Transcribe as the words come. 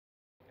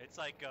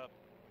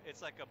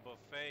it's like a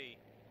buffet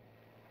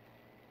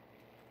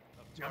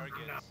of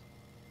targets.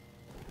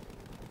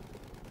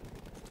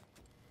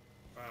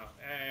 Wow.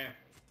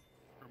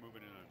 We're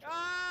moving in on.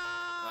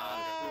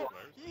 Oh!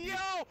 Yo!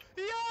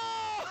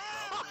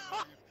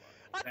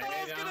 I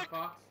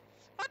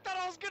thought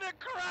I was gonna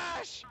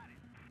crash!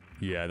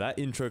 Yeah, that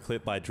intro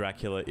clip by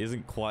Dracula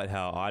isn't quite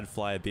how I'd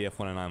fly a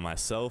BF-109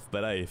 myself,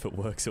 but hey, if it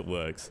works, it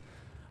works.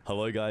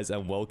 Hello guys,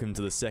 and welcome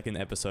to the second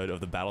episode of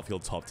the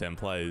Battlefield Top 10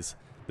 Plays,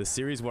 the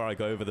series where I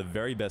go over the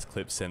very best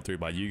clips sent through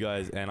by you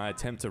guys and I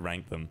attempt to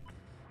rank them.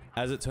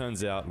 As it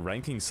turns out,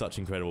 ranking such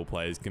incredible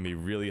plays can be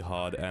really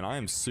hard, and I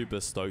am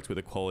super stoked with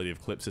the quality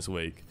of clips this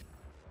week.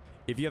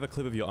 If you have a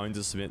clip of your own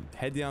to submit,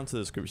 head down to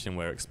the description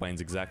where it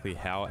explains exactly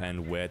how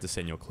and where to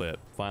send your clip.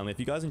 Finally, if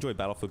you guys enjoy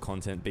Battlefield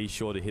content, be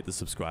sure to hit the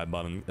subscribe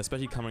button,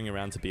 especially coming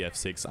around to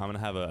BF6. I'm going to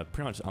have a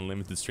pretty much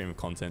unlimited stream of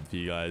content for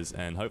you guys,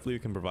 and hopefully we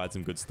can provide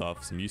some good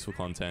stuff, some useful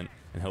content,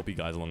 and help you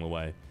guys along the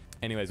way.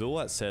 Anyways, with all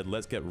that said,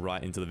 let's get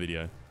right into the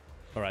video.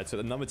 Alright, so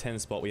at the number 10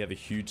 spot, we have a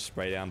huge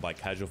spray down by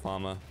Casual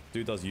Farmer.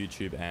 Dude does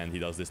YouTube and he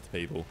does this to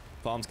people.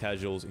 Farms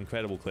casuals,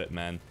 incredible clip,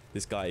 man.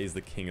 This guy is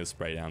the king of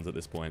spray downs at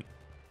this point.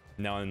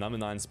 Now in the number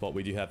 9 spot,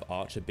 we do have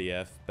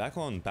ArcherBF. Back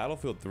on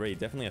Battlefield 3,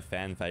 definitely a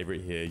fan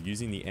favorite here,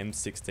 using the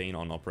M16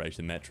 on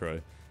Operation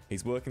Metro.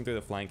 He's working through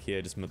the flank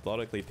here, just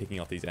methodically picking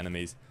off these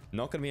enemies.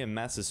 Not going to be a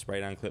massive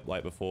spray down clip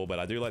like before, but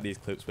I do like these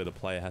clips where the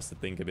player has to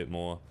think a bit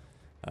more.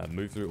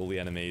 Move through all the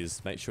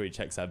enemies, make sure he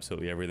checks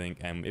absolutely everything,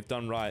 and if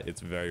done right, it's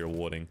very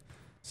rewarding.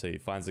 So he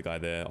finds the guy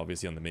there,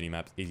 obviously on the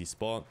minimap, easy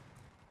spot.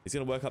 He's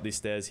going to work up these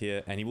stairs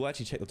here, and he will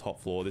actually check the top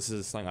floor. This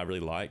is something I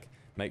really like.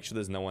 Make sure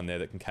there's no one there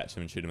that can catch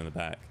him and shoot him in the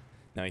back.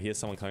 Now he hears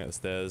someone coming up the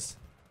stairs.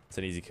 It's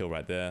an easy kill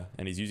right there,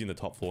 and he's using the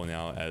top floor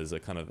now as a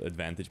kind of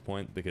advantage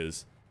point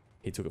because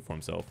he took it for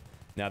himself.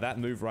 Now that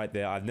move right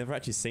there, I've never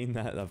actually seen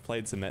that. I've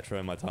played some Metro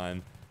in my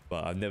time,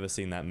 but I've never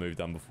seen that move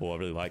done before. I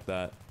really like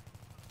that.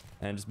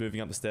 And just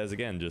moving up the stairs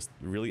again, just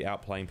really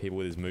outplaying people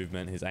with his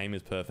movement. His aim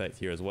is perfect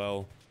here as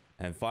well.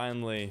 And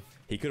finally,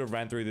 he could have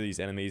ran through these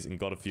enemies and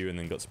got a few and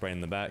then got sprayed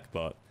in the back,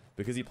 but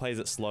because he plays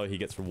it slow, he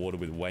gets rewarded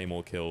with way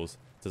more kills.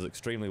 Does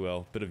extremely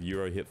well. Bit of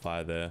Euro hip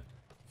fire there.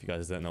 If you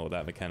guys don't know what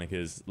that mechanic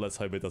is, let's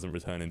hope it doesn't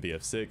return in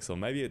BF6, or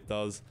maybe it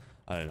does.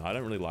 I don't know. I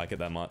don't really like it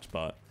that much,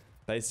 but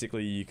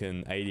basically you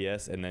can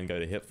ADS and then go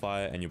to hip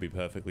fire and you'll be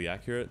perfectly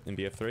accurate in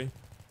BF3.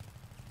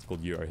 It's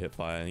called Euro hip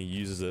fire, and he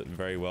uses it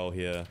very well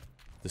here.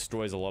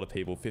 Destroys a lot of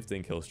people.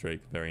 15 kill streak.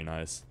 Very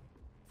nice.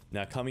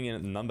 Now coming in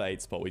at the number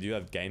 8 spot, we do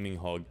have Gaming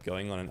Hog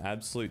going on an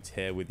absolute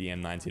tear with the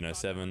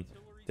M1907.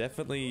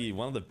 Definitely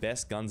one of the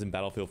best guns in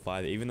Battlefield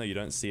 5, even though you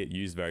don't see it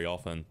used very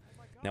often.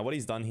 Now what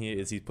he's done here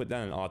is he's put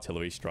down an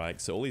artillery strike,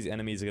 so all these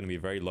enemies are going to be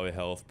very low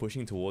health,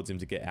 pushing towards him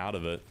to get out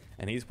of it,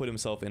 and he's put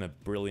himself in a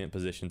brilliant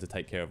position to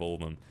take care of all of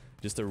them.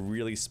 Just a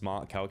really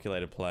smart,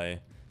 calculated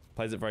play.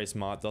 Plays it very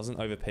smart, doesn't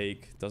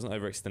overpeak, doesn't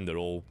overextend at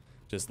all.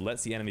 Just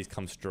lets the enemies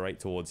come straight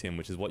towards him,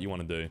 which is what you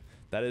want to do.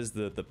 That is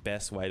the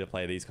best way to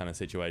play these kind of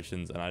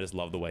situations, and I just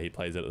love the way he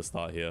plays it at the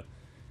start here.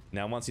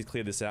 Now once he's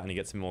cleared this out and he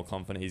gets him more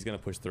confident, he's going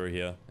to push through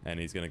here, and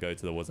he's going to go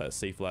to the, what's that,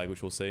 C flag,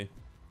 which we'll see.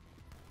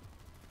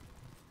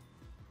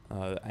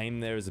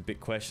 Aim there is a bit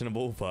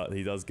questionable, but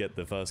he does get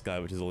the first guy,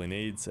 which is all he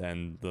needs,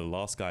 and the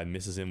last guy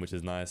misses him, which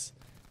is nice.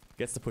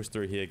 Gets to push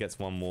through here, gets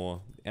one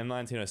more.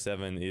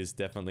 M1907 is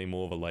definitely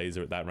more of a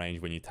laser at that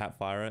range when you tap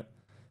fire it.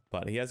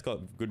 But he has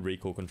got good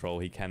recoil control.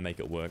 He can make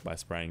it work by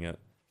spraying it.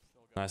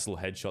 Nice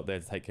little headshot there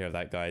to take care of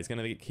that guy. He's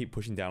going to keep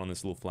pushing down on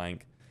this little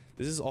flank.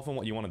 This is often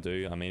what you want to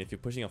do. I mean, if you're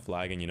pushing a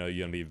flag and you know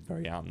you're going to be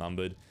very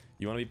outnumbered,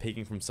 you want to be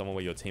peeking from somewhere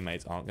where your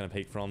teammates aren't going to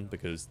peek from,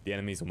 because the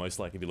enemies will most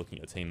likely be looking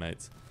at your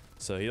teammates.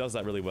 So he does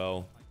that really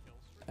well.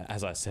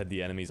 As I said,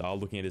 the enemies are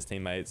looking at his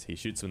teammates. He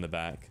shoots them in the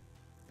back.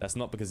 That's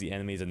not because the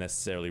enemies are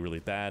necessarily really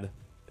bad.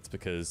 It's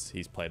because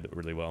he's played it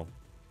really well.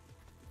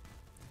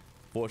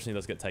 Fortunately,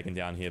 does get taken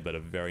down here, but a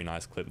very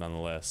nice clip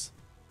nonetheless.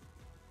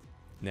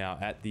 Now,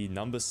 at the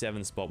number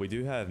 7 spot, we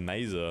do have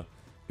MaiSerX,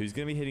 who's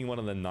going to be hitting one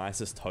of the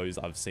nicest toes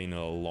I've seen in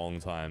a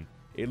long time.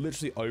 It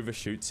literally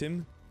overshoots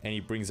him, and he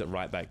brings it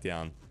right back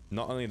down.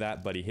 Not only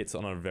that, but he hits it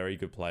on a very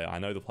good player. I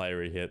know the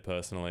player he hit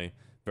personally.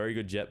 Very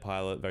good jet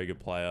pilot, very good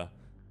player.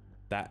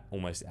 That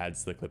almost adds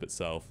to the clip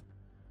itself.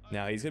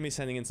 Now, he's going to be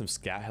sending in some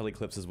scout heli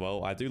clips as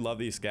well. I do love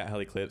these scout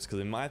heli clips because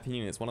in my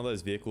opinion, it's one of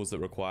those vehicles that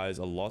requires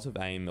a lot of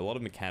aim, a lot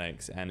of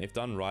mechanics, and if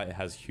done right, it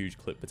has huge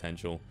clip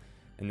potential.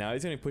 And now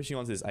he's going to be pushing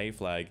onto this A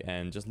flag,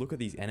 and just look at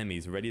these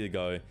enemies ready to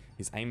go.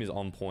 His aim is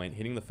on point,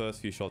 hitting the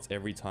first few shots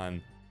every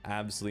time,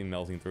 absolutely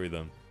melting through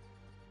them.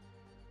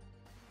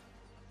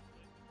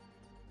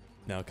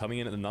 Now, coming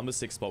in at the number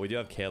 6 spot, we do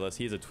have Careless.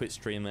 He is a Twitch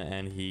streamer,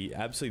 and he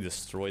absolutely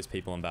destroys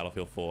people on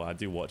Battlefield 4. I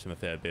do watch him a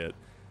fair bit.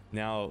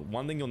 Now,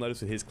 one thing you'll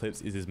notice with his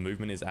clips is his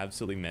movement is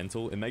absolutely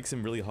mental. It makes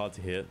him really hard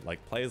to hit.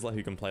 Like, players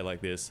who can play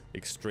like this,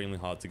 extremely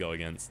hard to go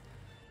against.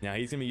 Now,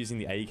 he's going to be using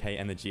the AK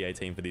and the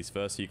G18 for these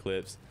first few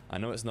clips. I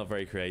know it's not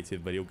very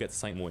creative, but he'll get to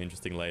something more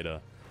interesting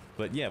later.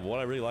 But yeah, what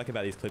I really like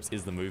about these clips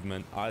is the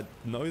movement. I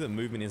know that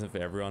movement isn't for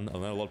everyone. I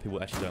know a lot of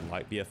people actually don't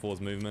like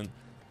BF4's movement,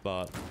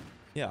 but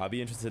yeah, I'd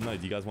be interested to know,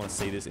 do you guys want to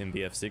see this in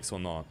BF6 or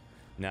not?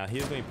 Now,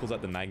 here's when he pulls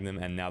out the Magnum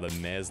and now the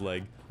Mare's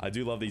Leg. I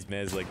do love these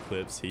Mare's Leg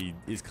clips. He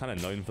is kind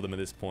of known for them at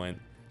this point.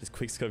 Just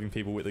quick-scoping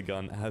people with the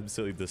gun,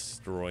 absolutely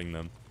destroying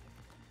them.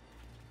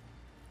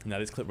 Now,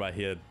 this clip right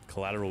here,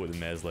 collateral with the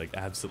Mare's Leg,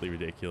 absolutely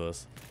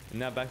ridiculous. And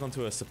now back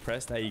onto a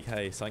suppressed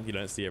AEK, something you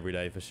don't see every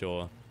day for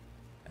sure.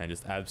 And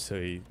just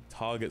absolutely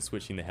target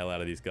switching the hell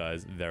out of these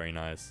guys. Very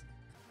nice.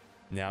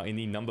 Now, in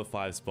the number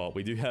 5 spot,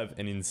 we do have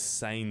an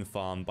insane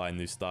farm by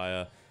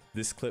Noustaja.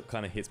 This clip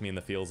kind of hits me in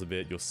the feels a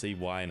bit. You'll see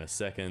why in a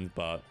second,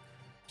 but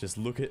just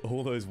look at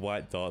all those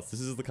white dots.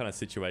 This is the kind of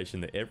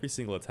situation that every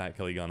single attack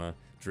Kelly Gunner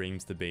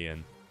dreams to be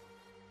in.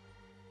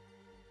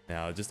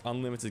 Now, just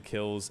unlimited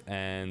kills,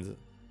 and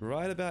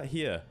right about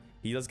here,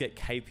 he does get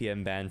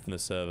KPM banned from the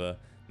server.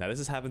 Now, this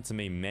has happened to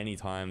me many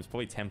times,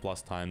 probably 10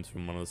 plus times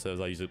from one of the servers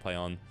I usually play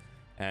on,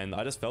 and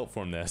I just felt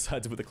for him there, so I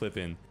had to put the clip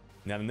in.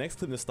 Now, the next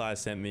clip Noustaja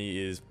sent me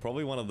is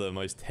probably one of the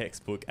most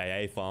textbook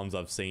AA farms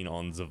I've seen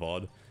on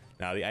Zavod.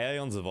 Now, the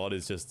AA on Zavod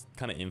is just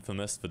kind of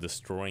infamous for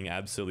destroying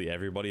absolutely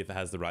everybody if it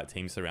has the right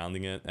team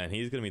surrounding it, and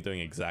he's going to be doing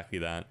exactly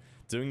that,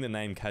 doing the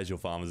name Casual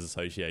Farmers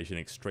Association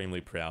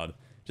extremely proud,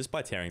 just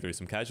by tearing through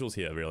some casuals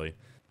here, really.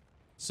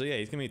 So yeah,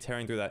 he's going to be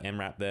tearing through that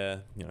MRAP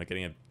there, you know,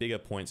 getting a bigger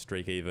point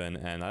streak even,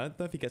 and I don't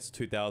know if he gets to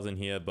 2,000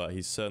 here, but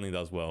he certainly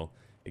does well.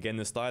 Again,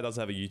 Noustaja does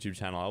have a YouTube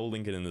channel. I will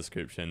link it in the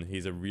description.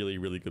 He's a really,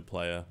 really good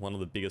player, one of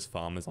the biggest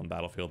farmers on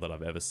Battlefield that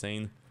I've ever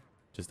seen.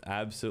 Just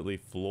absolutely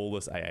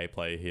flawless AA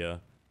player here.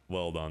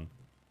 Well done.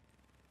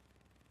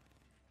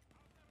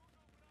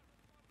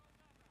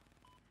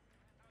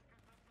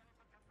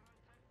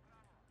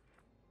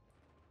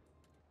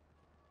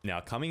 Now,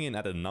 coming in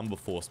at the number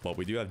 4 spot,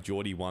 we do have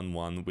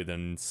Geordie11 with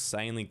an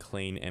insanely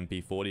clean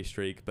MP40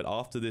 streak, but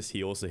after this,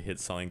 he also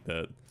hits something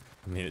that,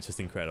 I mean, it's just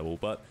incredible.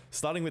 But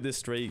starting with this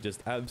streak,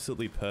 just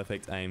absolutely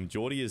perfect aim.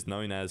 Geordie is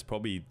known as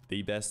probably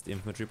the best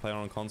infantry player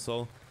on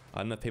console. I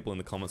don't know if people in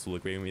the comments will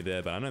agree with me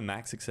there, but I know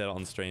MaiSerX said it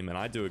on stream, and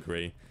I do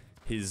agree.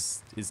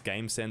 His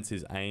game sense,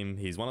 his aim,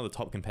 he's one of the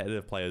top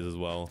competitive players as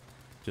well.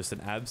 Just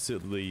an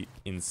absolutely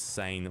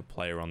insane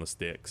player on the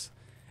sticks.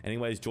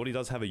 Anyways, Geordie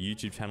does have a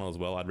YouTube channel as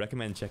well. I'd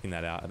recommend checking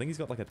that out. I think he's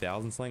got like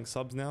 1,000 something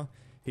subs now.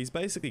 He's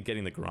basically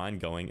getting the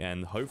grind going,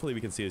 and hopefully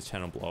we can see his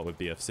channel blow up with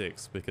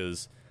BF6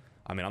 because,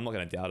 I mean, I'm not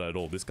going to doubt it at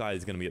all. This guy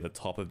is going to be at the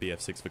top of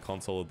BF6 for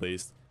console at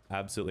least.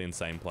 Absolutely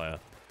insane player.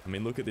 I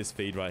mean, look at this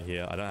feed right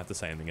here. I don't have to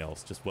say anything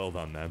else. Just well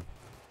done, man.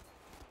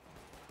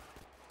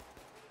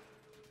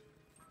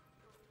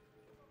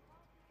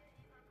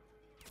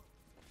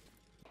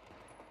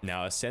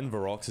 Now, Ascend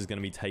Varokz is going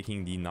to be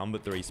taking the number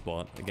 3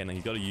 spot. Again,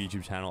 he's got a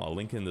YouTube channel. I'll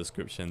link it in the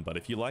description. But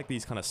if you like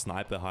these kind of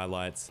sniper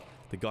highlights,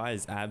 the guy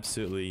is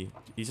absolutely...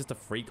 he's just a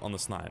freak on the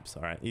snipes,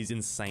 alright? He's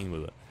insane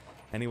with it.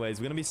 Anyways,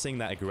 we're going to be seeing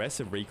that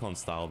aggressive recon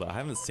style that I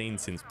haven't seen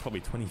since probably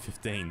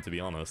 2015, to be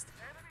honest.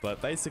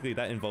 But basically,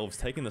 that involves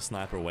taking the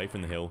sniper away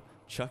from the hill,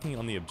 chucking it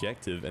on the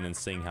objective, and then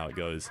seeing how it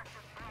goes.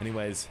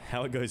 Anyways,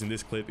 how it goes in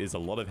this clip is a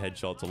lot of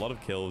headshots, a lot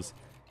of kills,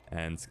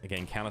 and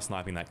again,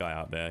 counter-sniping that guy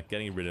out there,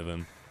 getting rid of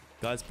him.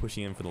 Guys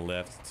pushing in from the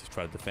left to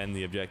try to defend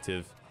the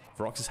objective.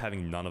 Varokz is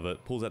having none of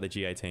it. Pulls out the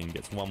G18,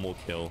 gets one more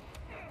kill.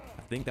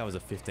 I think that was a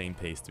 15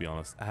 piece, to be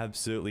honest.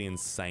 Absolutely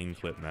insane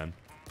clip, man.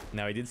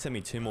 Now, he did send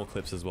me 2 more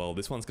clips as well.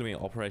 This one's going to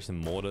be Operation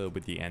Mortar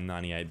with the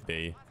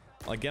N98B.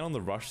 Again, on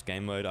the Rush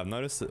game mode, I've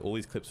noticed that all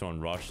these clips are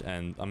on Rush,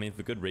 and I mean,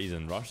 for good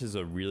reason. Rush is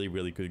a really,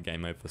 really good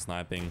game mode for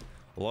sniping.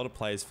 A lot of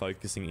players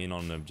focusing in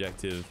on an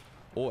objective.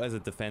 Or as a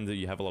defender,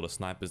 you have a lot of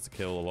snipers to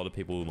kill, a lot of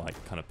people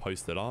like kind of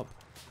post it up.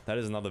 That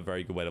is another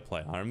very good way to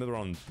play. I remember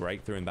on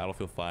Breakthrough in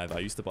Battlefield 5, I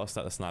used to bust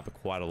out the sniper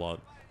quite a lot.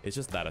 It's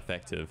just that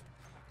effective.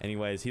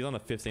 Anyways, he's on a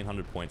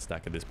 1500 point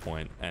stack at this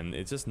point, and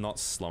it's just not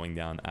slowing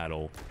down at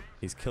all.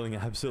 He's killing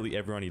absolutely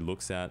everyone he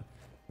looks at.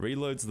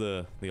 Reloads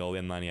the old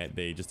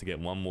M98B just to get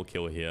one more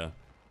kill here.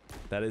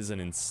 That is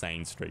an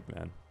insane streak,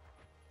 man.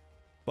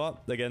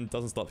 But again,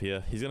 doesn't stop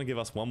here. He's going to give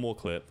us one more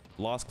clip.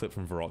 Last clip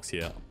from Varokz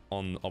here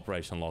on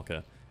Operation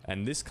Locker.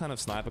 And this kind of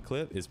sniper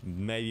clip is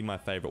maybe my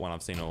favorite one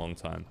I've seen in a long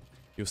time.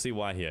 You'll see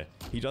why here.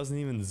 He doesn't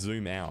even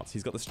zoom out.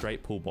 He's got the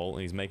straight pull bolt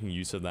and he's making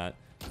use of that.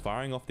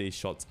 Firing off these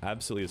shots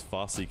absolutely as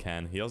fast as he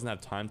can. He doesn't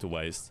have time to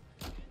waste.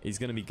 He's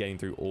going to be getting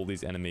through all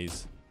these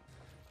enemies.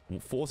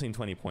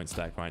 1420 point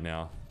stack right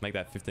now. Make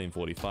that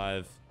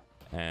 1545.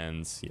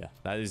 And yeah,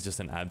 that is just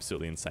an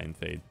absolutely insane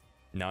feed.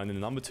 Now in the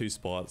number 2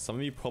 spot, some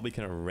of you probably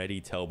can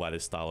already tell by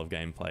this style of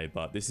gameplay,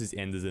 but this is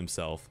Enders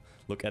himself.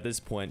 Look, at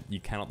this point, you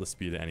cannot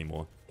dispute it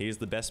anymore. He is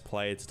the best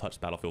player to touch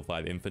Battlefield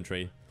 5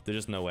 infantry. There's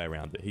just no way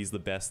around it. He's the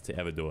best to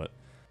ever do it.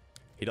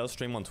 He does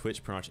stream on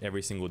Twitch pretty much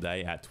every single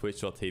day at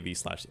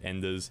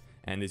twitch.tv/enders,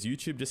 and his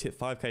YouTube just hit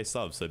 5k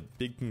subs, so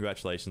big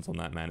congratulations on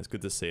that, man. It's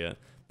good to see it,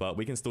 but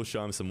we can still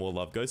show him some more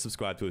love. Go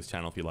subscribe to his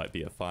channel if you like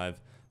BF5.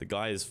 The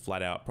guy is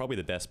flat out probably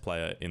the best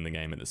player in the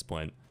game at this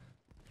point.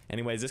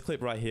 Anyways, this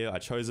clip right here, I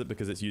chose it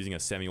because it's using a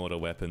semi-auto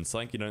weapon,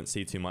 something you don't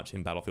see too much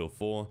in Battlefield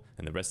 4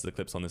 and the rest of the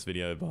clips on this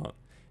video, but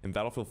in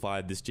Battlefield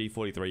 5, this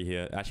G43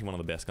 here, actually one of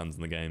the best guns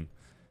in the game.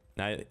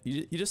 Now,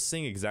 you're just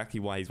seeing exactly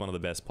why he's one of the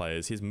best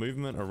players. His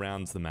movement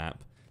around the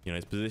map, You know,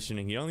 his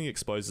positioning, he only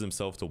exposes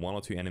himself to 1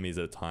 or 2 enemies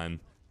at a time.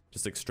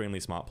 Just extremely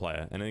smart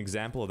player. And an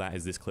example of that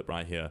is this clip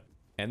right here.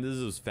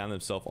 Enders has found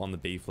himself on the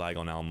B flag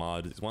on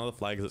Almad. It's one of the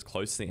flags that's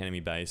close to the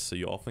enemy base, so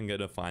you're often going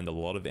to find a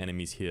lot of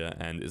enemies here,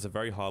 and it's a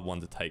very hard one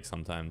to take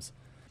sometimes.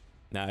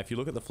 Now, if you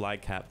look at the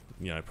flag cap,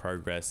 you know,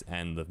 progress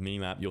and the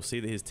minimap, you'll see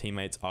that his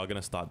teammates are going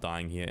to start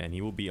dying here, and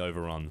he will be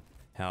overrun.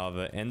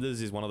 However,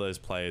 Enders is one of those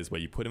players where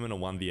you put him in a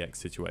 1vx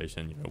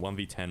situation, you know,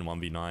 1v10,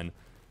 1v9,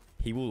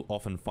 he will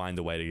often find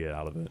a way to get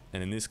out of it.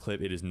 And in this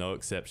clip, it is no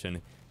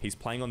exception. He's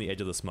playing on the edge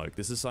of the smoke.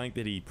 This is something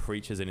that he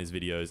preaches in his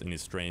videos, in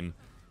his stream.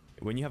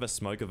 When you have a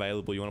smoke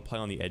available, you want to play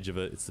on the edge of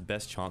it. It's the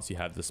best chance you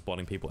have to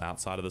spotting people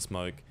outside of the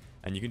smoke,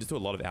 and you can just do a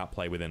lot of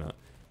outplay within it.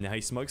 Now,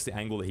 he smokes the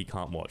angle that he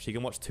can't watch. He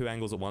can watch 2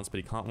 angles at once, but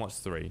he can't watch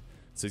 3.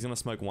 So he's going to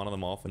smoke one of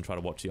them off and try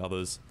to watch the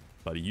others,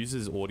 but he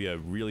uses audio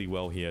really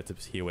well here to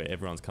hear where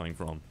everyone's coming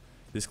from.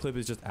 This clip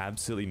is just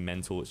absolutely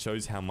mental. It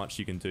shows how much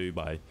you can do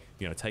by,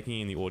 you know, taking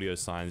in the audio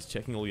signs,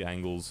 checking all your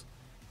angles,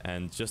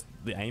 and just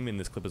the aim in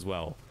this clip as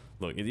well.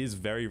 Look, it is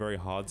very, very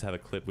hard to have a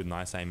clip with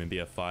nice aim in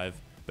BF5,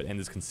 but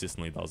Enders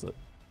consistently does it.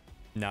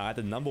 Now, at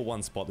the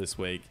 #1 spot this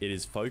week, it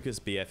is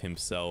FocusBF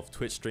himself,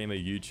 Twitch streamer,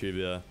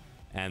 YouTuber,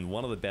 and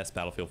one of the best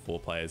Battlefield 4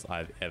 players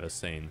I've ever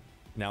seen.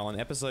 Now, on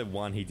episode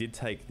 1, he did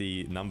take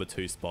the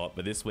 #2 spot,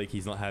 but this week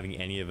he's not having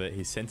any of it.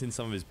 He's sent in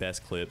some of his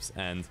best clips,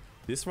 and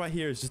this right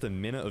here is just a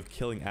minute of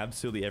killing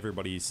absolutely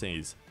everybody he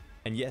sees.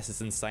 And yes,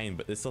 it's insane,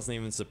 but this doesn't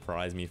even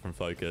surprise me from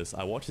Focus.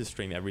 I watch his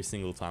stream every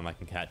single time I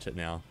can catch it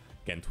now.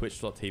 Again,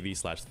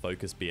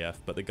 twitch.tv/FocusBF,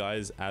 but the guy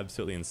is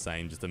absolutely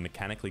insane, just a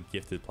mechanically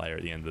gifted player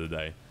at the end of the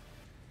day.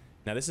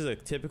 Now, this is a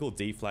typical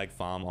D flag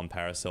farm on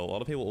Paracel. A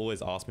lot of people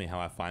always ask me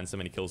how I find so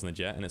many kills in the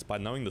jet, and it's by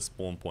knowing the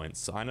spawn points.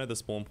 So I know the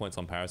spawn points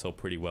on Paracel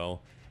pretty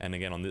well, and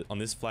again, on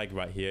this flag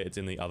right here, it's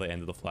in the other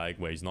end of the flag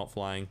where he's not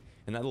flying.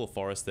 In that little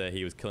forest there,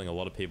 he was killing a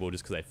lot of people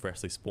just because they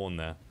freshly spawned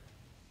there.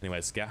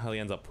 Anyway, Scout Heli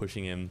ends up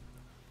pushing him.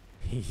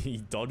 He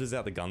dodges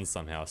out the guns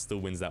somehow, still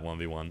wins that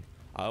 1v1.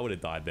 I would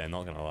have died there,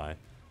 not gonna lie.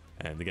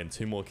 And again,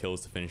 2 more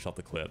kills to finish off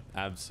the clip.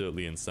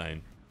 Absolutely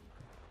insane.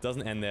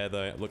 Doesn't end there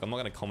though. Look, I'm not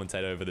going to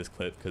commentate over this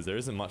clip because there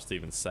isn't much to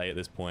even say at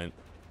this point.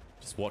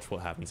 Just watch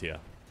what happens here.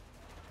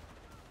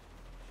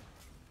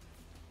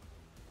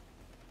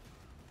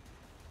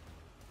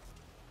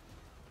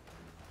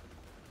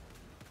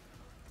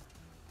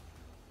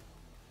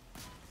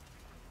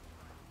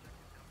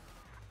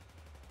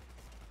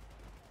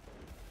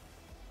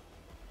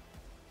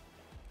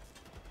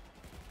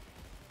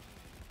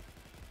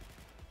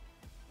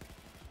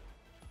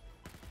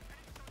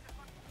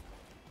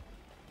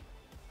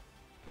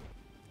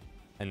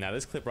 And now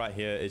this clip right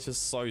here, it's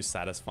just so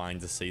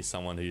satisfying to see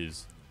someone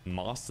who's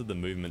mastered the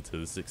movement to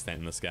this extent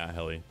in the Scout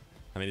Heli.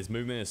 I mean, his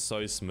movement is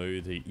so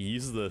smooth. He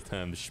uses the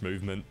term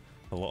schmovement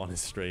a lot on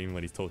his stream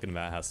when he's talking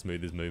about how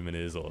smooth his movement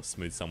is or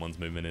smooth someone's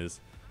movement is.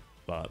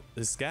 But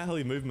the Scout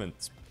Heli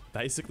movement's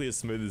basically as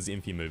smooth as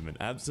Infi movement.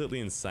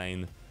 Absolutely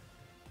insane.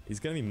 He's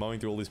going to be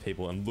mowing through all these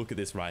people, and look at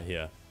this right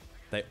here.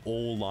 They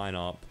all line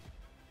up.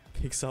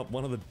 Picks up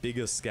one of the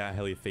biggest Scout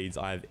Heli feeds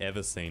I've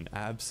ever seen.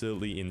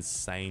 Absolutely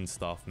insane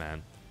stuff,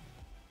 man.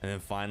 And then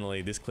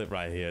finally, this clip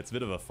right here, it's a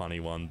bit of a funny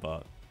one,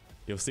 but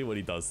you'll see what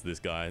he does to this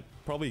guy.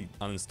 Probably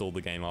uninstalled the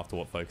game after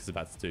what Focus is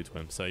about to do to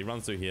him. So he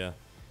runs through here,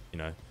 you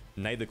know,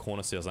 nade the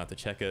corner so he doesn't have to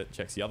check it,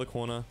 checks the other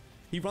corner.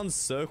 He runs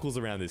circles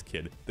around this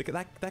kid.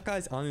 That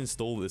guy's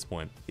uninstalled at this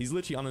point. He's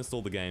literally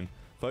uninstalled the game.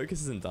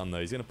 Focus isn't done though.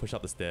 He's going to push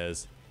up the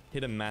stairs,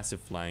 hit a massive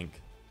flank.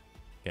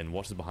 Again,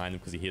 watches behind him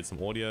because he hears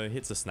some audio,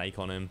 hits a snake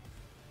on him,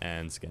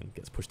 and again,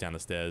 gets pushed down the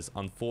stairs.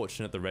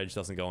 Unfortunate the reg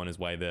doesn't go on his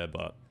way there,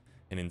 but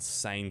an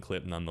insane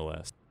clip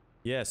nonetheless.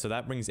 Yeah, so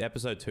that brings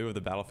episode 2 of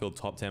the Battlefield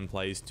Top 10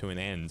 Plays to an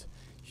end.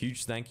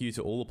 Huge thank you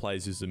to all the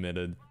players who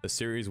submitted. The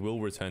series will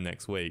return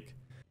next week.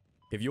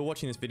 If you're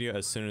watching this video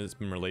as soon as it's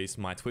been released,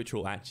 my Twitch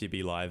will actually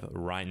be live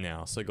right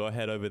now. So go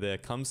ahead over there,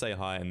 come say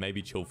hi, and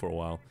maybe chill for a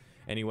while.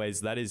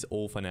 Anyways, that is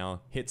all for now.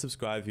 Hit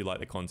subscribe if you like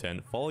the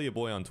content, follow your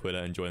boy on Twitter,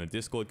 and join the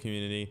Discord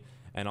community,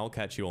 and I'll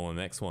catch you all in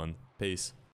the next one. Peace.